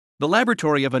The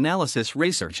Laboratory of Analysis,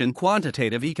 Research and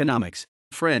Quantitative Economics,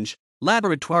 French,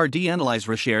 Laboratoire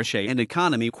dAnalyse-Recherche and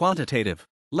Economie Quantitative,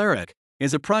 LAREQ,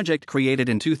 is a project created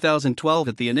in 2012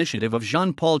 at the initiative of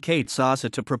Jean-Paul Tsasa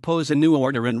to propose a new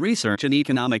order in research and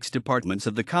economics departments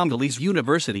of the Congolese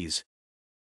universities.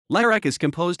 LAREQ is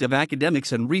composed of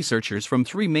academics and researchers from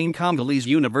three main Congolese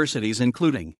universities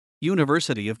including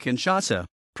University of Kinshasa,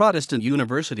 Protestant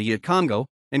University of Congo,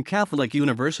 and Catholic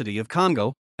University of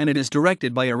Congo, and it is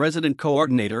directed by a resident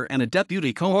coordinator and a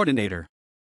deputy coordinator.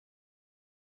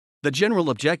 The general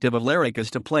objective of LAREQ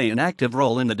is to play an active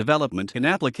role in the development and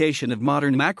application of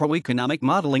modern macroeconomic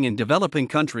modeling in developing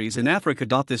countries in Africa.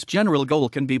 This general goal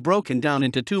can be broken down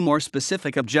into two more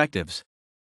specific objectives: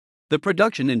 the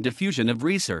production and diffusion of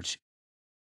research,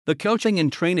 the coaching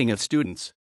and training of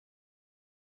students.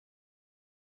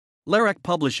 LAREQ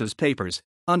publishes papers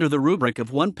under the rubric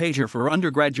of one-pager for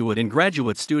undergraduate and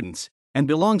graduate students, and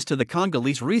belongs to the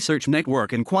Congolese Research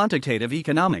Network in Quantitative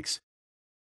Economics.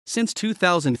 Since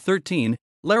 2013,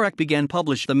 LAREQ began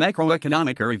publish the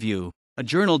Macroeconomic Review, a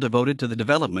journal devoted to the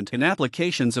development and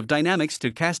applications of dynamic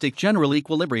stochastic general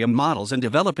equilibrium models in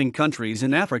developing countries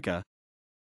in Africa.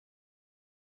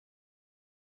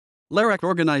 LAREQ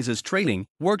organizes training,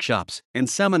 workshops, and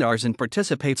seminars and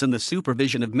participates in the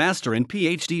supervision of master and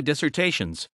PhD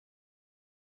dissertations.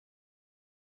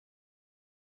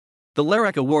 The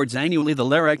LAREQ awards annually the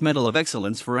LAREQ Medal of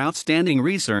Excellence for outstanding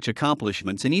research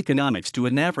accomplishments in economics to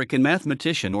an African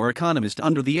mathematician or economist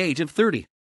under the age of 30.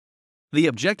 The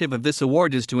objective of this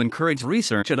award is to encourage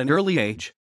research at an early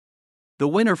age. The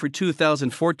winner for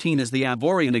 2014 is the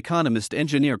Ivorian economist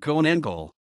engineer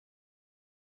Congolese.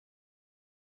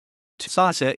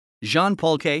 Tsasa,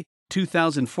 Jean-Paul K.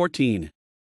 2014.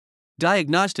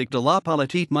 Diagnostic de la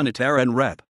politique monétaire en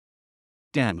Rep.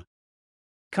 Dam.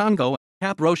 Congo.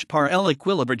 Approche par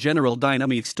l'équilibre général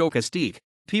dynamique stochastique,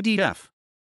 PDF.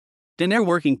 Danaer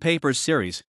Working Papers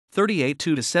Series,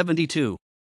 38-72.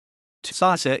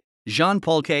 Tsasa,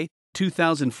 Jean-Paul K.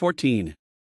 2014.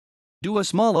 Do a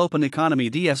small open economy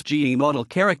DSGE model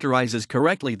characterizes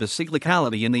correctly the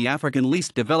cyclicality in the African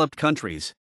least developed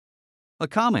countries? A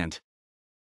comment.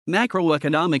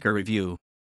 Macroeconomic Review.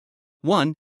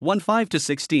 1,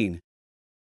 15-16.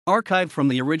 Archived from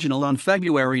the original on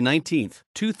February 19,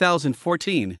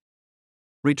 2014.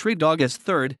 Retrieved August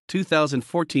 3,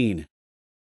 2014.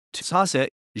 Tsasa,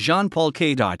 Jean-Paul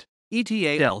K.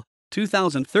 ETAL,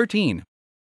 2013.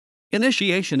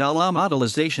 Initiation à la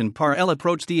modélisation par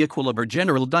l'approche d'équilibre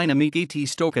général dynamique et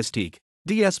stochastique,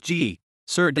 DSGE,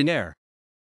 sur Danaer.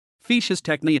 Fiches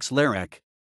techniques LAREQ.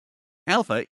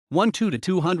 Alpha,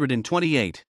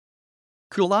 1-228.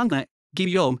 Kulanga,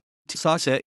 Guillaume,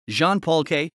 Tsasa, Jean-Paul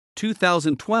K.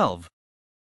 2012.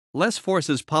 Les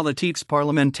forces politiques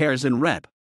parlementaires en Rep.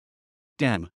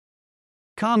 Dam.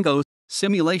 Congo,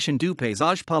 Simulation du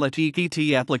paysage politique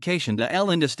et application de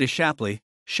l'indice de Shapley,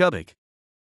 Shubik.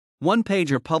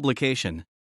 One-pager publication.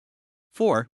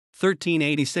 4,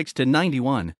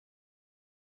 1386-91.